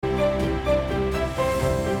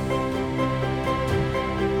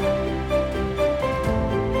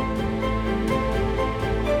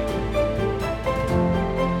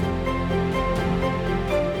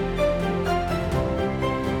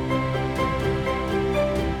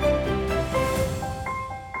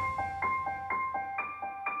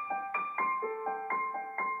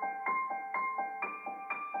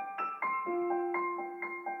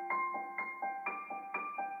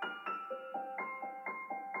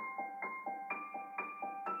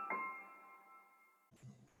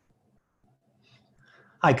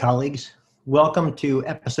Hi, colleagues. Welcome to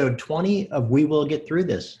episode 20 of We Will Get Through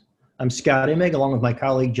This. I'm Scott Imig, along with my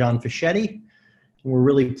colleague John Fischetti, and we're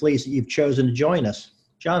really pleased that you've chosen to join us.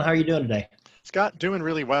 John, how are you doing today? Scott, doing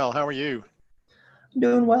really well. How are you? I'm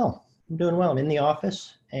doing well. I'm doing well. I'm in the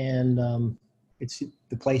office, and it's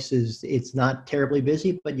the place is it's not terribly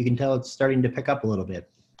busy, but you can tell it's starting to pick up a little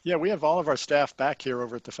bit. Yeah, we have all of our staff back here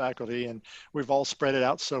over at the faculty, and we've all spread it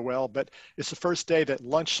out so well. But it's the first day that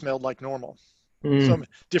lunch smelled like normal. Mm, Some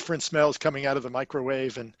different smells coming out of the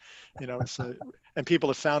microwave, and and people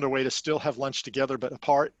have found a way to still have lunch together but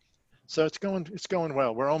apart. So it's going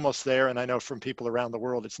well. We're almost there, and I know from people around the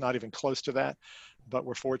world it's not even close to that. But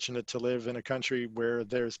we're fortunate to live in a country where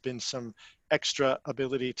there's been some extra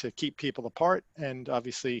ability to keep people apart, and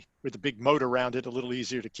obviously with the big moat around it, a little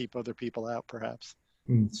easier to keep other people out, perhaps.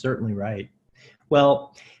 certainly right.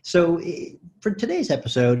 Well, for today's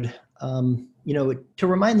episode, to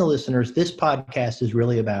remind the listeners, this podcast is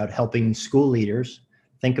really about helping school leaders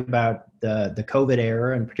think about the COVID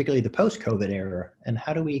era and particularly the post-COVID era, and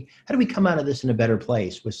how do we come out of this in a better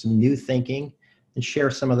place with some new thinking and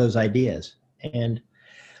share some of those ideas. And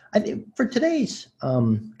I think for today's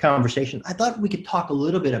conversation, I thought we could talk a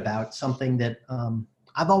little bit about something that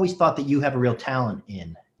I've always thought that you have a real talent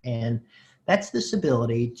in, and that's this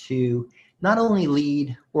ability to not only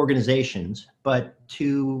lead organizations, but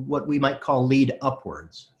to what we might call lead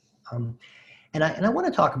upwards. Um, and I want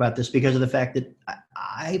to talk about this because of the fact that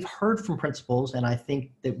I've heard from principals, and I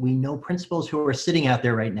think that we know principals who are sitting out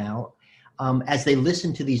there right now, as they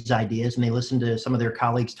listen to these ideas and they listen to some of their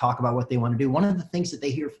colleagues talk about what they want to do. One of the things that they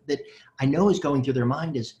hear that I know is going through their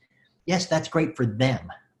mind is, yes, that's great for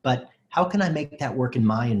them, but how can I make that work in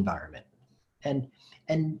my environment? And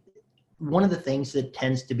one of the things that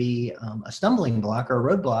tends to be a stumbling block or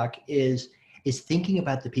a roadblock is thinking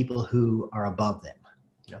about the people who are above them.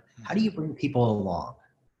 How do you bring people along?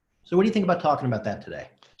 So what do you think about talking about that today?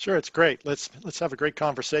 Sure, it's great. Let's have a great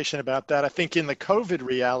conversation about that. I think in the COVID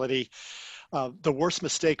reality, the worst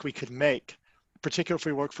mistake we could make, particularly if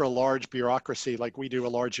we work for a large bureaucracy like we do, a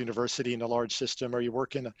large university in a large system, or you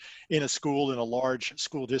work in a school in a large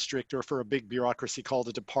school district, or for a big bureaucracy called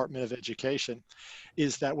the Department of Education,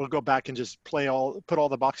 is that we'll go back and just put all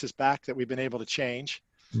the boxes back that we've been able to change.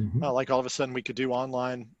 Mm-hmm. Like all of a sudden we could do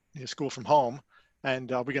online school from home.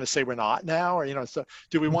 And we're going to say we're not now, or so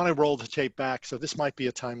do we want to roll the tape back? So this might be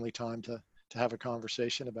a timely time to have a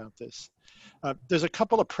conversation about this. There's a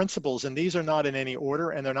couple of principles, and these are not in any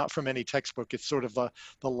order, and they're not from any textbook. It's sort of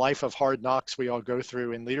the life of hard knocks we all go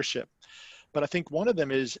through in leadership. But I think one of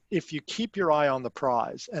them is if you keep your eye on the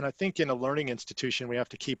prize, and I think in a learning institution, we have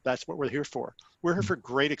to keep, that's what we're here for. We're here for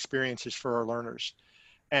great experiences for our learners.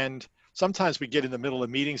 And sometimes we get in the middle of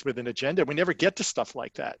meetings with an agenda. We never get to stuff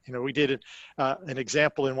like that. We did an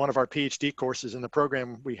example in one of our PhD courses in the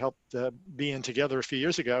program we helped be in together a few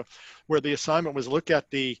years ago, where the assignment was look at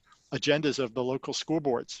the agendas of the local school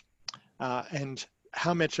boards and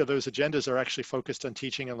how much of those agendas are actually focused on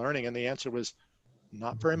teaching and learning. And the answer was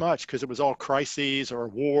not very much, because it was all crises or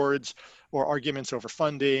awards or arguments over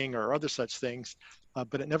funding or other such things,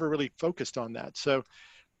 but it never really focused on that. So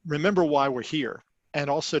remember why we're here, and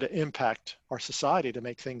also to impact our society to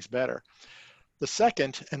make things better. The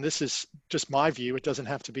second, and this is just my view, it doesn't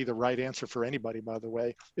have to be the right answer for anybody, by the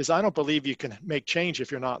way, is I don't believe you can make change if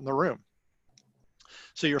you're not in the room.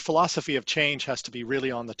 So your philosophy of change has to be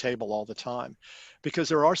really on the table all the time, because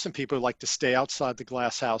there are some people who like to stay outside the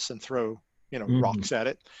glass house and throw, rocks at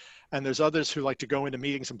it. And there's others who like to go into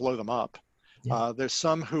meetings and blow them up. Yeah. There's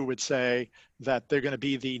some who would say that they're going to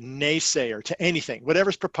be the naysayer to anything.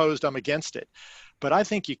 Whatever's proposed, I'm against it. But I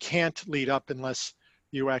think you can't lead up unless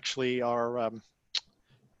you actually are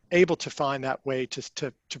able to find that way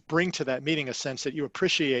to bring to that meeting a sense that you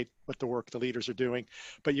appreciate what the work the leaders are doing,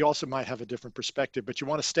 but you also might have a different perspective, but you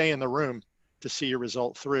want to stay in the room to see your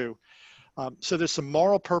result through. So there's some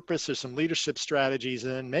moral purpose, there's some leadership strategies,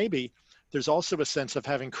 and then maybe there's also a sense of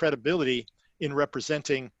having credibility in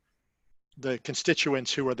representing the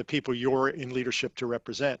constituents who are the people you're in leadership to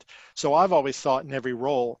represent. So I've always thought in every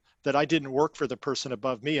role that I didn't work for the person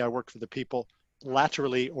above me, I worked for the people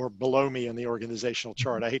laterally or below me in the organizational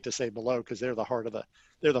chart. I hate to say below because they're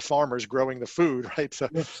they're the farmers growing the food, right? So,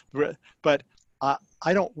 Yes. but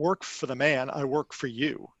I don't work for the man, I work for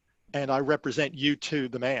you, and I represent you to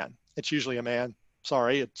the man. It's usually a man.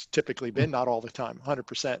 Sorry, it's typically been, not all the time,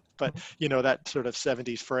 100%, but that sort of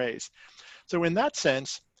 70s phrase. So in that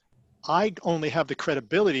sense, I only have the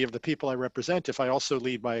credibility of the people I represent if I also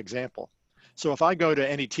lead by example. So if I go to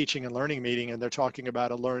any teaching and learning meeting and they're talking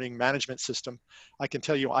about a learning management system, I can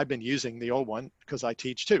tell you I've been using the old one because I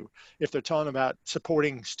teach too. If they're talking about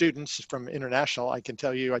supporting students from international, I can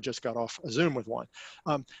tell you I just got off a Zoom with one.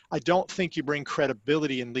 I don't think you bring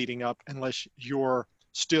credibility in leading up unless you're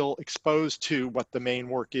still exposed to what the main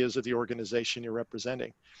work is of the organization you're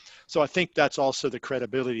representing. So I think that's also the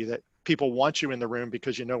credibility that people want you in the room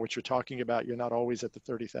because you know what you're talking about. You're not always at the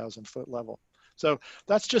 30,000 foot level. So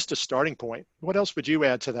that's just a starting point. What else would you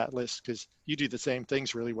add to that list? Because you do the same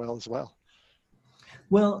things really well as well.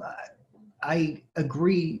 Well, I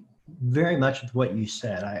agree very much with what you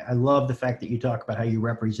said. I love the fact that you talk about how you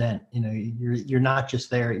represent. You know, you're not just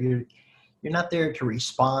there. You're not there to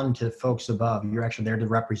respond to folks above. You're actually there to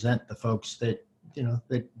represent the folks that, you know,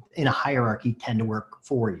 that in a hierarchy tend to work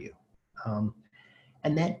for you.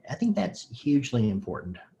 And that, I think that's hugely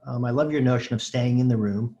important. I love your notion of staying in the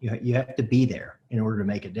room. You have to be there in order to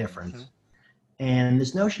make a difference. Mm-hmm. And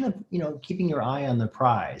this notion of, you know, keeping your eye on the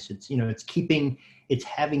prize. It's, you know, it's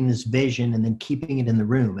having this vision and then keeping it in the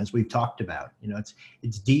room, as we've talked about. You know,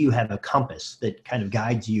 it's do you have a compass that kind of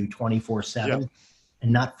guides you 24/7,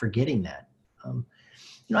 and not forgetting that. You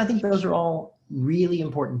know, I think those are all really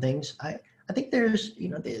important things. I think there's, you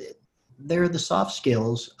know, there are the soft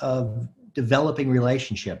skills of developing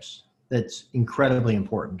relationships. That's incredibly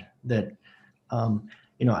important. That,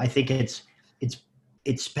 you know, I think it's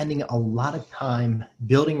spending a lot of time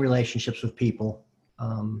building relationships with people,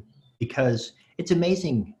 because it's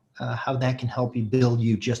amazing how that can help you build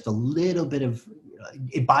you just a little bit of,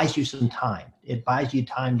 it buys you some time. It buys you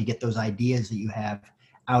time to get those ideas that you have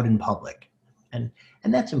out in public. And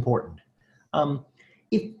that's important.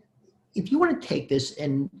 If you want to take this,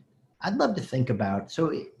 and I'd love to think about,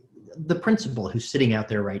 so the principal who's sitting out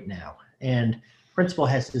there right now, and principal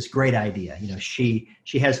has this great idea. You know, she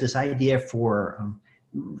has this idea for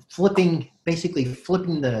basically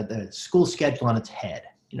flipping the school schedule on its head.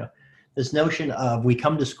 You know, this notion of we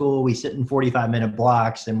come to school, we sit in 45-minute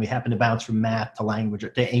blocks, and we happen to bounce from math to language or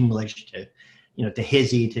to English to, you know, to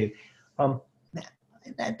HSI to,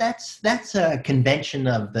 that's a convention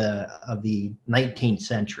of the 19th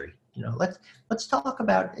century. You know, let's talk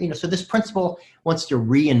about, you know, so this principal wants to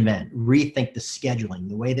rethink the scheduling,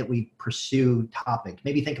 the way that we pursue topics,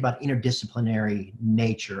 maybe think about interdisciplinary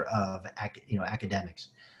nature of, you know, academics.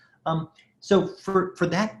 So for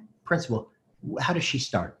that principal, how does she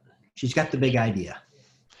start? She's got the big idea.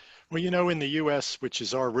 Well, you know, in the U.S., which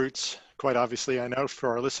is our roots, quite obviously, I know for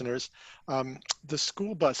our listeners, the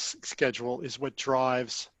school bus schedule is what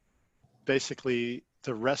drives basically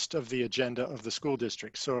the rest of the agenda of the school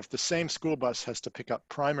district. So if the same school bus has to pick up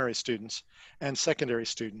primary students and secondary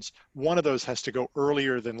students, one of those has to go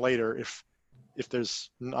earlier than later if there's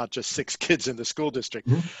not just 6 kids in the school district.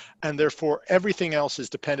 Mm-hmm. And therefore, everything else is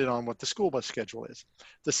dependent on what the school bus schedule is.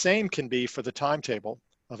 The same can be for the timetable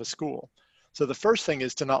of a school. So the first thing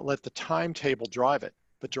is to not let the timetable drive it,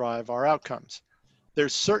 but drive our outcomes.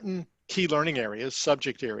 There's certain key learning areas,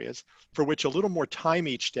 subject areas, for which a little more time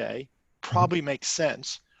each day probably makes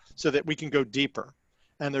sense so that we can go deeper.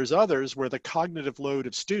 And there's others where the cognitive load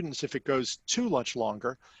of students, if it goes too much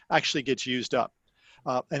longer, actually gets used up.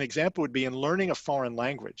 An example would be in learning a foreign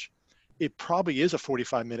language. It probably is a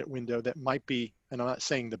 45-minute window that might be, and I'm not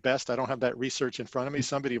saying the best, I don't have that research in front of me.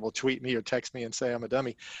 Somebody will tweet me or text me and say I'm a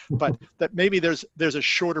dummy, but that maybe there's a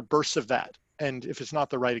shorter burst of that. And if it's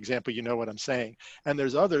not the right example, you know what I'm saying. And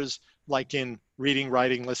there's others, like in reading,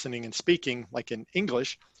 writing, listening, and speaking, like in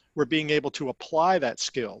English, we're being able to apply that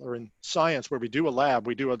skill. Or in science, where we do a lab,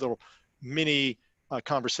 we do a little mini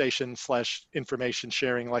conversation / information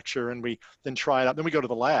sharing lecture, and we then try it out. Then we go to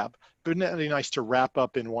the lab. But isn't it really nice to wrap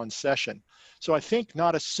up in one session? So I think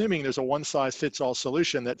not assuming there's a one-size-fits-all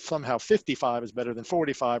solution that somehow 55 is better than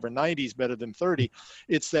 45 or 90 is better than 30.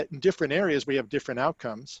 It's that in different areas we have different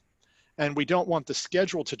outcomes, and we don't want the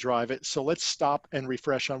schedule to drive it. So let's stop and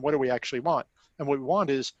refresh on what do we actually want. And what we want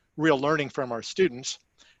is real learning from our students.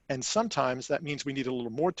 And sometimes that means we need a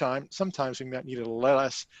little more time. Sometimes we might need a little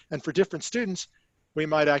less. And for different students, we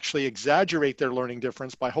might actually exaggerate their learning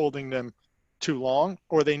difference by holding them too long,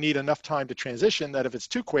 or they need enough time to transition that if it's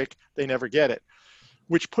too quick, they never get it,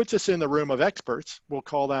 which puts us in the room of experts. We'll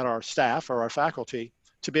call that our staff or our faculty,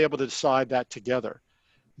 to be able to decide that together.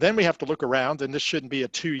 Then we have to look around, and this shouldn't be a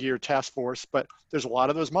 2-year task force, but there's a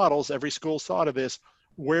lot of those models. Every school's thought of this.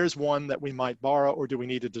 Where's one that we might borrow, or do we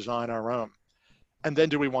need to design our own? And then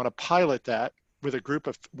do we want to pilot that with a group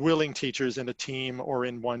of willing teachers in a team or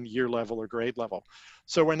in one year level or grade level?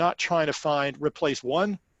 So we're not trying to replace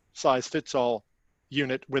one size fits all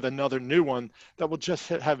unit with another new one that will just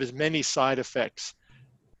have as many side effects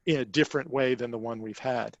in a different way than the one we've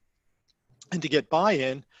had. And to get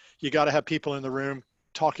buy-in, you got to have people in the room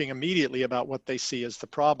talking immediately about what they see as the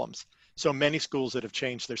problems. So many schools that have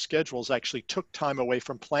changed their schedules actually took time away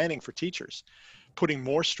from planning for teachers, putting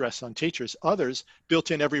more stress on teachers. Others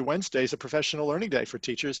built in every Wednesday as a professional learning day for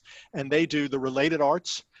teachers, and they do the related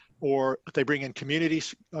arts, or they bring in community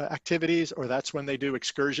activities, or that's when they do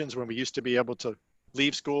excursions, when we used to be able to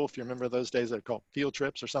leave school. If you remember those days, they're called field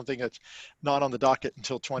trips or something. That's not on the docket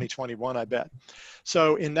until 2021, I bet.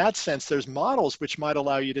 So in that sense, there's models which might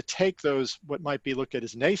allow you to take those, what might be looked at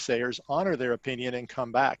as naysayers, honor their opinion, and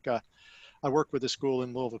come back. I worked with a school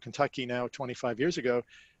in Louisville, Kentucky now 25 years ago.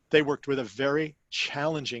 They worked with a very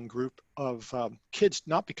challenging group of kids,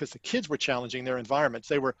 not because the kids were challenging their environments.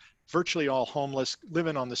 They were virtually all homeless,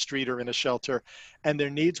 living on the street or in a shelter, and their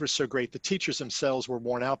needs were so great. The teachers themselves were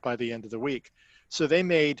worn out by the end of the week. So they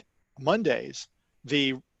made Mondays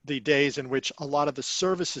the days in which a lot of the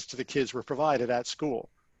services to the kids were provided at school,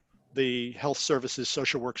 the health services,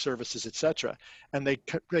 social work services, et cetera. And they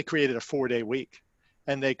created a 4-day week.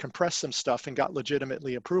 And they compressed some stuff and got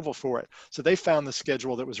legitimately approval for it. So they found the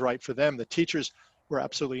schedule that was right for them. The teachers were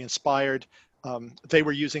absolutely inspired. They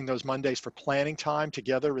were using those Mondays for planning time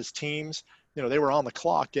together as teams. You know, they were on the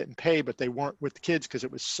clock getting paid, but they weren't with the kids because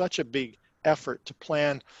it was such a big effort to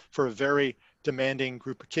plan for a very demanding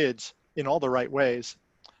group of kids in all the right ways.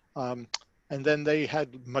 And then they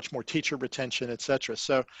had much more teacher retention, et cetera.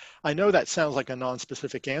 So I know that sounds like a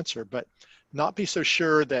non-specific answer, but not be so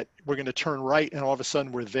sure that we're going to turn right and all of a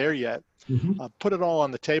sudden we're there yet. Put it all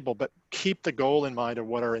on the table, but keep the goal in mind of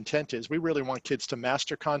what our intent is. We really want kids to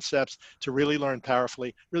master concepts, to really learn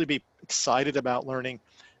powerfully, really be excited about learning.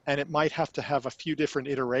 And it might have to have a few different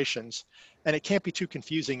iterations. And it can't be too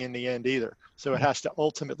confusing in the end either. So it has to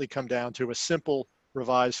ultimately come down to a simple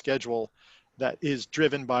revised schedule that is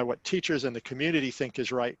driven by what teachers and the community think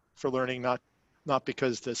is right for learning, not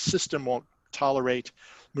because the system won't tolerate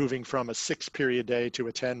moving from a 6-period day to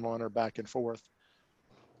a 10-one or back and forth.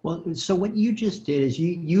 Well, so what you just did is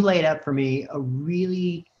you laid out for me a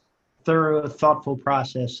really thorough, thoughtful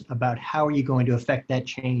process about how are you going to affect that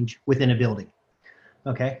change within a building.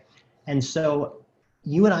 Okay. And so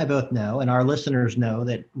you and I both know, and our listeners know,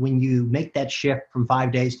 that when you make that shift from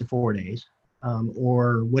 5 days to 4 days,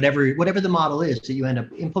 or whatever the model is that you end up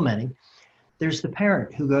implementing, there's the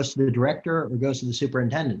parent who goes to the director or goes to the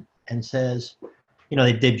superintendent and says, you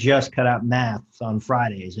know, they just cut out math on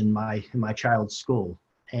Fridays in my child's school,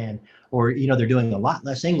 or you know, they're doing a lot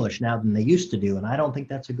less English now than they used to do, and I don't think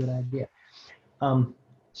that's a good idea.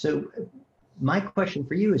 So my question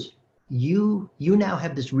for you is, you now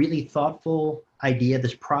have this really thoughtful idea,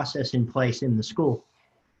 this process in place in the school.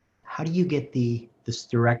 How do you get this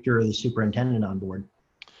director or the superintendent on board?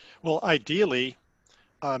 Well, ideally,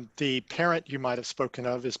 the parent you might have spoken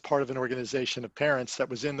of is part of an organization of parents that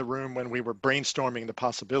was in the room when we were brainstorming the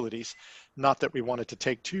possibilities. Not that we wanted to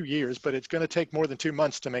take 2 years, but it's going to take more than 2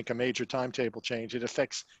 months to make a major timetable change. It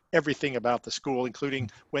affects everything about the school, including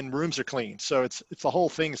when rooms are cleaned. So it's the whole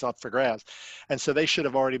thing's up for grabs. And so they should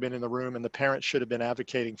have already been in the room, and the parents should have been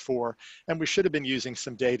advocating for, and we should have been using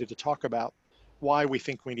some data to talk about why we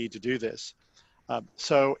think we need to do this.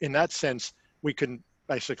 So in that sense, we can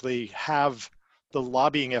basically have the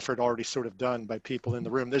lobbying effort already sort of done by people in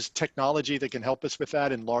the room. There's technology that can help us with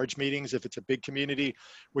that in large meetings. If it's a big community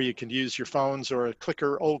where you can use your phones or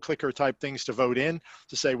old clicker type things to vote in,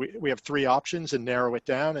 to say we have 3 options and narrow it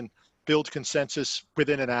down and build consensus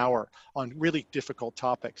within an hour on really difficult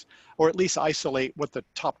topics, or at least isolate what the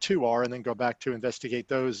top 2 are and then go back to investigate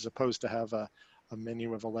those, as opposed to have a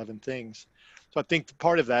menu of 11 things. So I think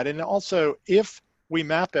part of that, and also if we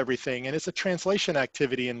map everything, and it's a translation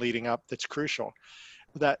activity in leading up that's crucial,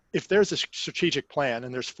 that if there's a strategic plan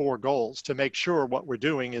and there's 4 goals, to make sure what we're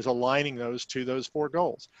doing is aligning those to those 4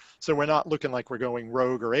 goals. So we're not looking like we're going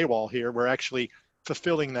rogue or AWOL here, we're actually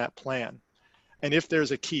fulfilling that plan. And if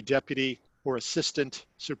there's a key deputy or assistant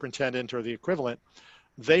superintendent or the equivalent,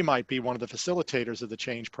 they might be one of the facilitators of the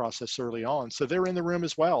change process early on. So they're in the room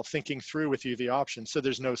as well, thinking through with you the options, so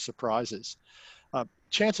there's no surprises.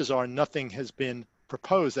 Chances are nothing has been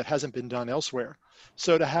proposed that hasn't been done elsewhere.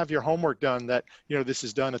 So to have your homework done, that, you know, this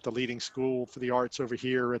is done at the leading school for the arts over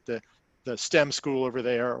here, at the STEM school over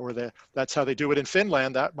there, or that's how they do it in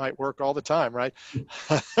Finland, that might work all the time, right?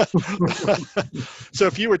 So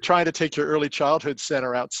if you were trying to take your early childhood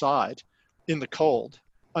center outside in the cold,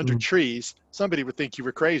 under trees, somebody would think you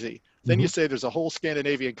were crazy. Then you say there's a whole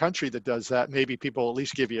Scandinavian country that does that, maybe people at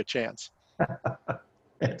least give you a chance.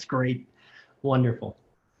 That's great. Wonderful.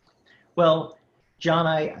 Well, John,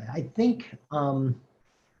 I think,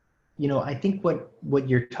 you know, I think what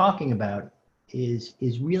you're talking about is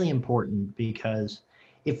really important, because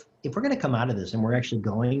if we're going to come out of this and we're actually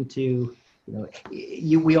going to,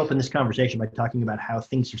 we opened this conversation by talking about how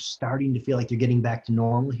things are starting to feel like they're getting back to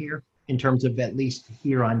normal here in terms of at least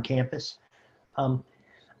here on campus.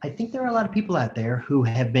 I think there are a lot of people out there who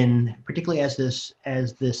have been, particularly as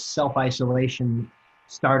this self-isolation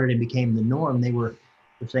started and became the norm, they're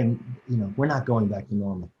saying, we're not going back to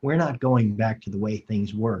normal. We're not going back to the way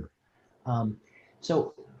things were.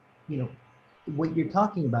 So, what you're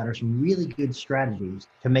talking about are some really good strategies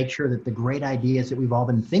to make sure that the great ideas that we've all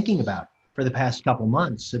been thinking about for the past couple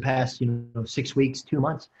months, the past 6 weeks, 2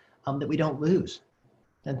 months, that we don't lose.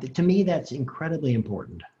 And to me, that's incredibly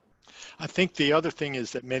important. I think the other thing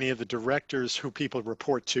is that many of the directors who people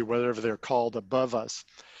report to, whatever they're called above us,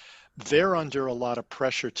 they're under a lot of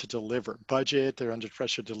pressure to deliver budget. They're under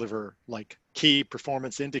pressure to deliver like key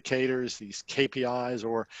performance indicators, these KPIs,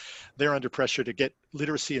 or they're under pressure to get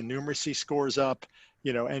literacy and numeracy scores up,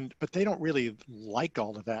 but they don't really like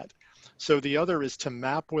all of that. So the other is to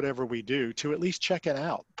map whatever we do to at least check it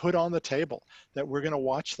out, put on the table that we're going to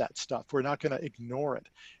watch that stuff. We're not going to ignore it.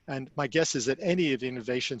 And my guess is that any of the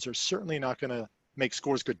innovations are certainly not going to make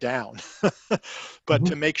scores go down, but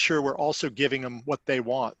to make sure we're also giving them what they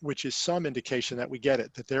want, which is some indication that we get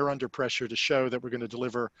it, that they're under pressure to show that we're going to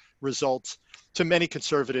deliver results to many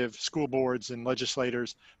conservative school boards and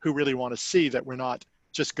legislators who really want to see that we're not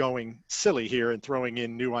just going silly here and throwing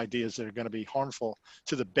in new ideas that are going to be harmful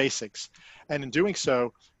to the basics. And in doing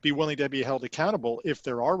so, be willing to be held accountable if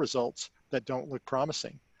there are results that don't look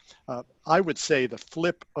promising. I would say the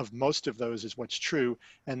flip of most of those is what's true,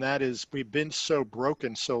 and that is we've been so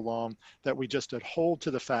broken so long that we just hold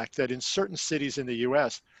to the fact that in certain cities in the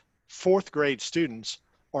US, 4th grade students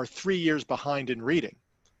are 3 years behind in reading.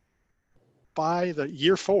 By the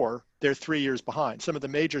year 4, they're 3 years behind. Some of the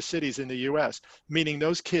major cities in the US, meaning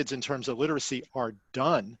those kids in terms of literacy are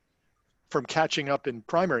done from catching up in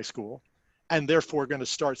primary school, and therefore going to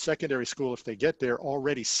start secondary school if they get there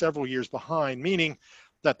already several years behind, meaning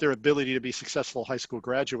that their ability to be successful high school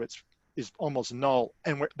graduates is almost null,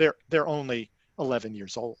 and they're only 11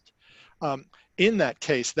 years old. In that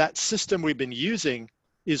case, that system we've been using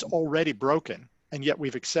is already broken, and yet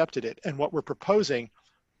we've accepted it. And what we're proposing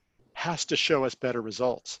has to show us better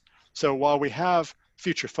results. So while we have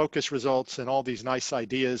future focus results and all these nice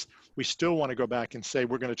ideas, we still want to go back and say,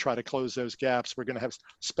 we're going to try to close those gaps. We're going to have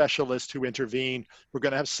specialists who intervene. We're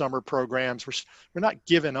going to have summer programs. We're not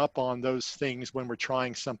giving up on those things when we're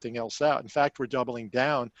trying something else out. In fact, we're doubling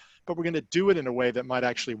down, but we're going to do it in a way that might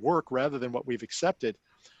actually work rather than what we've accepted,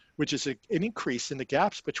 which is an increase in the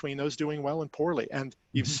gaps between those doing well and poorly. And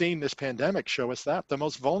you've seen this pandemic show us that the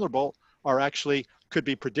most vulnerable are actually could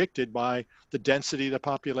be predicted by the density of the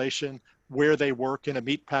population, where they work in a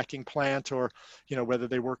meat packing plant, or whether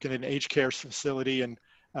they work in an aged care facility and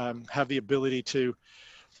have the ability to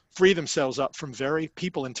free themselves up from very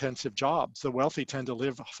people intensive jobs. The wealthy tend to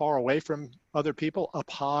live far away from other people, up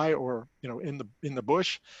high or in the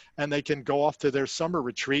bush, and they can go off to their summer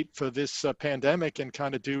retreat for this pandemic and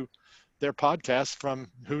kind of do their podcast from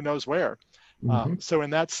who knows where. So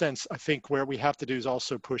in that sense, I think where we have to do is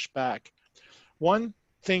also push back. One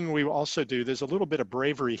thing we also do, there's a little bit of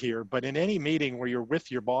bravery here, but in any meeting where you're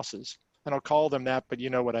with your bosses, and I'll call them that, but you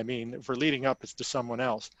know what I mean, if we're leading up, it's to someone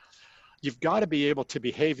else, you've got to be able to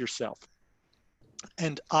behave yourself.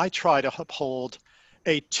 And I try to uphold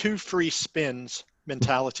a 2 free spins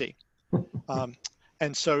mentality.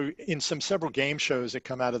 And so in several game shows that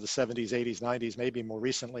come out of the 70s, 80s, 90s, maybe more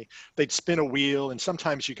recently, they'd spin a wheel, and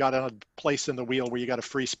sometimes you got a place in the wheel where you got a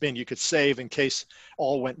free spin you could save in case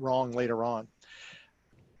all went wrong later on.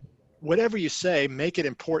 Whatever you say, make it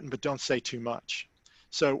important, but don't say too much.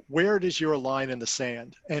 So where does your line in the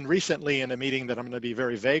sand? And recently in a meeting that I'm going to be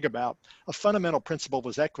very vague about, a fundamental principle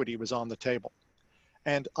was equity was on the table.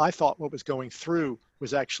 And I thought what was going through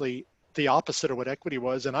was actually the opposite of what equity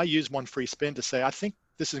was. And I used one free spin to say, I think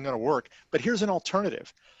this isn't going to work, but here's an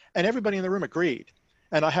alternative. And everybody in the room agreed.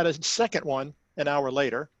 And I had a second one an hour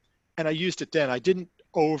later, and I used it then. I didn't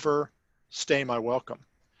overstay my welcome.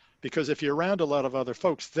 Because if you're around a lot of other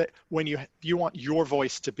folks, that when you want your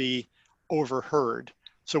voice to be overheard.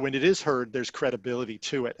 So when it is heard, there's credibility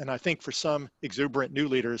to it. And I think for some exuberant new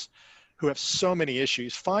leaders who have so many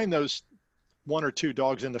issues, find those 1 or 2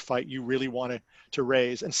 dogs in the fight you really want to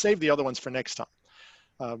raise and save the other ones for next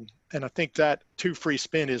time. And I think that 2 free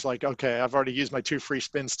spin is like, okay, I've already used my 2 free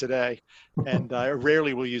spins today, and I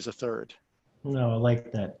rarely will use a third. No, I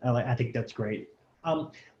like that. I think that's great.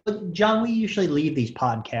 But John, we usually leave these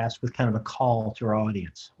podcasts with kind of a call to our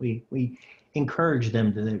audience. We encourage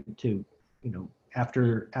them to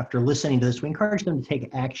after listening to this, we encourage them to take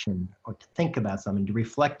action or to think about something, to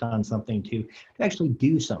reflect on something, to actually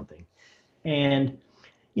do something. And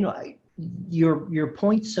your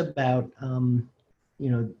points about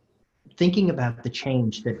thinking about the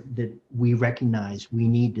change that we recognize we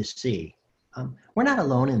need to see. We're not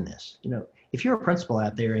alone in this. If you're a principal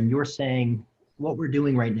out there and you're saying what we're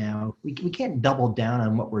doing right now, we can't double down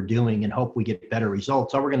on what we're doing and hope we get better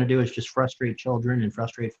results. All we're going to do is just frustrate children and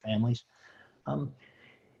frustrate families.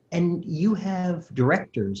 And you have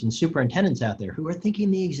directors and superintendents out there who are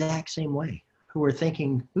thinking the exact same way, who are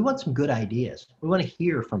thinking, we want some good ideas. We want to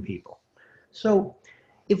hear from people. So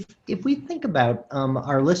if we think about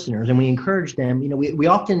our listeners and we encourage them, we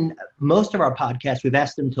often, most of our podcasts, we've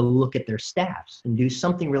asked them to look at their staffs and do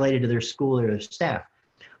something related to their school or their staff.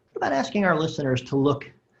 What about asking our listeners to look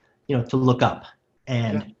up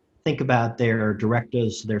and think about their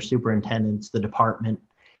directors, their superintendents, the department,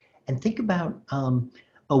 and think about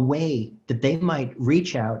a way that they might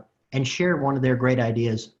reach out and share one of their great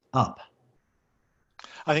ideas up?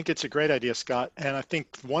 I think it's a great idea, Scott. And I think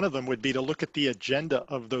one of them would be to look at the agenda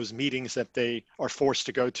of those meetings that they are forced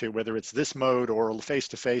to go to, whether it's this mode or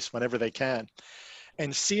face-to-face, whenever they can,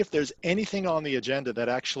 and see if there's anything on the agenda that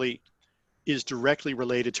actually is directly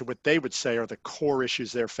related to what they would say are the core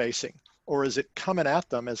issues they're facing, or is it coming at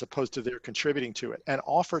them as opposed to they're contributing to it, and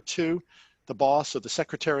offer to the boss or the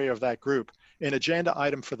secretary of that group an agenda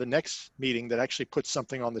item for the next meeting that actually puts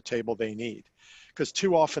something on the table they need. Because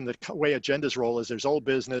too often the way agendas roll is there's old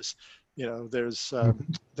business, there's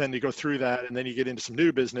then you go through that and then you get into some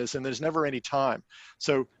new business and there's never any time.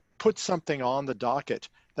 So put something on the docket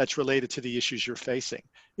that's related to the issues you're facing.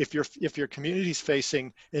 If your community's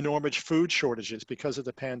facing enormous food shortages because of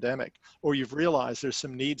the pandemic, or you've realized there's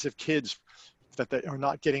some needs of kids that they are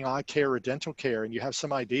not getting eye care or dental care, and you have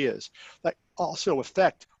some ideas that also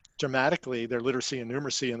affect dramatically their literacy and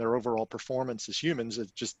numeracy and their overall performance as humans,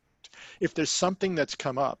 if there's something that's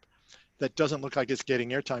come up that doesn't look like it's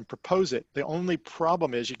getting airtime, propose it. The only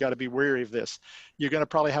problem is you got to be wary of this. You're going to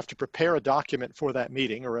probably have to prepare a document for that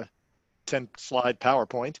meeting or a 10-slide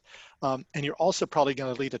PowerPoint. And you're also probably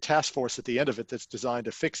going to lead a task force at the end of it that's designed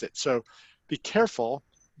to fix it. So be careful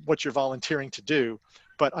what you're volunteering to do.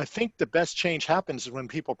 But I think the best change happens when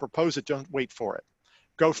people propose it, don't wait for it.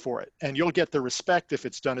 Go for it. And you'll get the respect if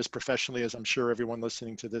it's done as professionally as I'm sure everyone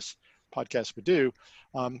listening to this podcast would do.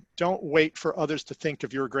 Don't wait for others to think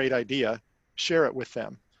of your great idea. Share it with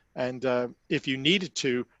them. And if you needed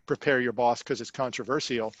to prepare your boss because it's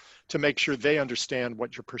controversial, to make sure they understand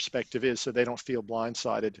what your perspective is so they don't feel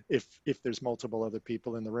blindsided if there's multiple other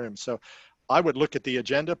people in the room. So I would look at the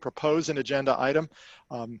agenda, propose an agenda item,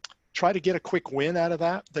 try to get a quick win out of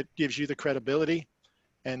that gives you the credibility,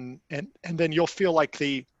 and then you'll feel like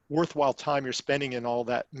the worthwhile time you're spending in all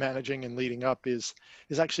that managing and leading up is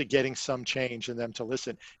actually getting some change in them to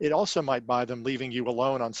listen. It also might buy them leaving you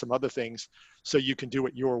alone on some other things so you can do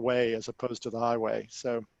it your way as opposed to the highway.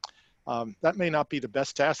 So that may not be the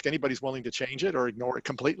best task. Anybody's willing to change it or ignore it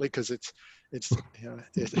completely because it's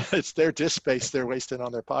their disk space they're wasting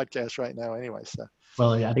on their podcast right now anyway. So.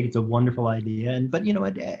 Well, I think it's a wonderful idea, but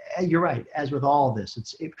you're right. As with all of this,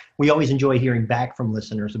 we always enjoy hearing back from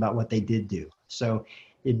listeners about what they did do. So,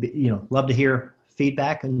 love to hear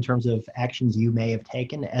feedback in terms of actions you may have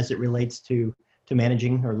taken as it relates to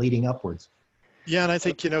managing or leading upwards. Yeah, and I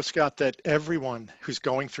think, Scott, that everyone who's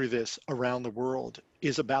going through this around the world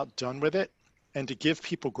is about done with it, and to give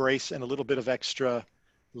people grace and a little bit of extra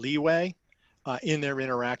leeway in their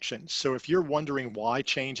interactions. So if you're wondering why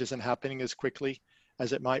change isn't happening as quickly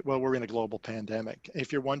as it might, well, we're in a global pandemic.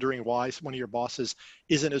 If you're wondering why one of your bosses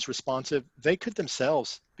isn't as responsive, they could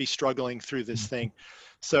themselves be struggling through this thing.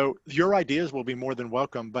 So your ideas will be more than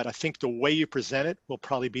welcome, but I think the way you present it will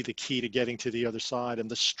probably be the key to getting to the other side. And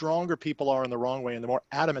the stronger people are in the wrong way and the more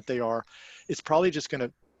adamant they are, it's probably just going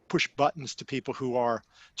to push buttons to people who are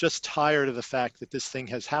just tired of the fact that this thing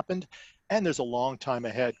has happened. And there's a long time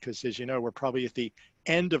ahead because, as you know, we're probably at the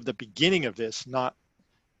end of the beginning of this, not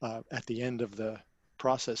at the end of the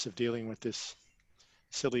process of dealing with this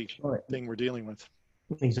silly thing we're dealing with.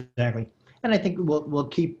 Exactly. And I think we'll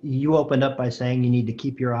keep, you opened up by saying you need to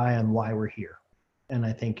keep your eye on why we're here. And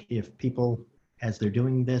I think if people, as they're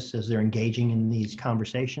doing this, as they're engaging in these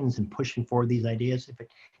conversations and pushing forward these ideas,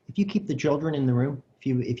 if you keep the children in the room,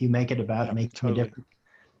 if you make it about making a difference,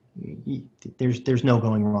 there's no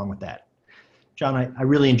going wrong with that. John, I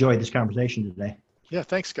really enjoyed this conversation today. Yeah,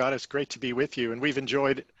 thanks, Scott. It's great to be with you. And we've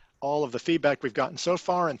enjoyed all of the feedback we've gotten so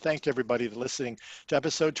far, and thank everybody for listening to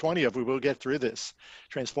episode 20 of We Will Get Through This,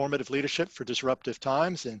 Transformative Leadership for Disruptive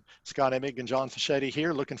Times. And Scott Emig and John Fischetti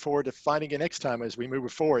here, looking forward to finding you next time as we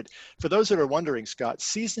move forward. For those that are wondering, Scott,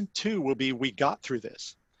 season 2 will be We Got Through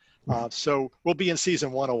This. So we'll be in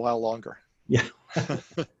season 1 a while longer. Yeah.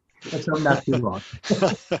 Let's hope not too long.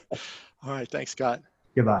 All right. Thanks, Scott.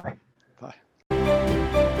 Goodbye.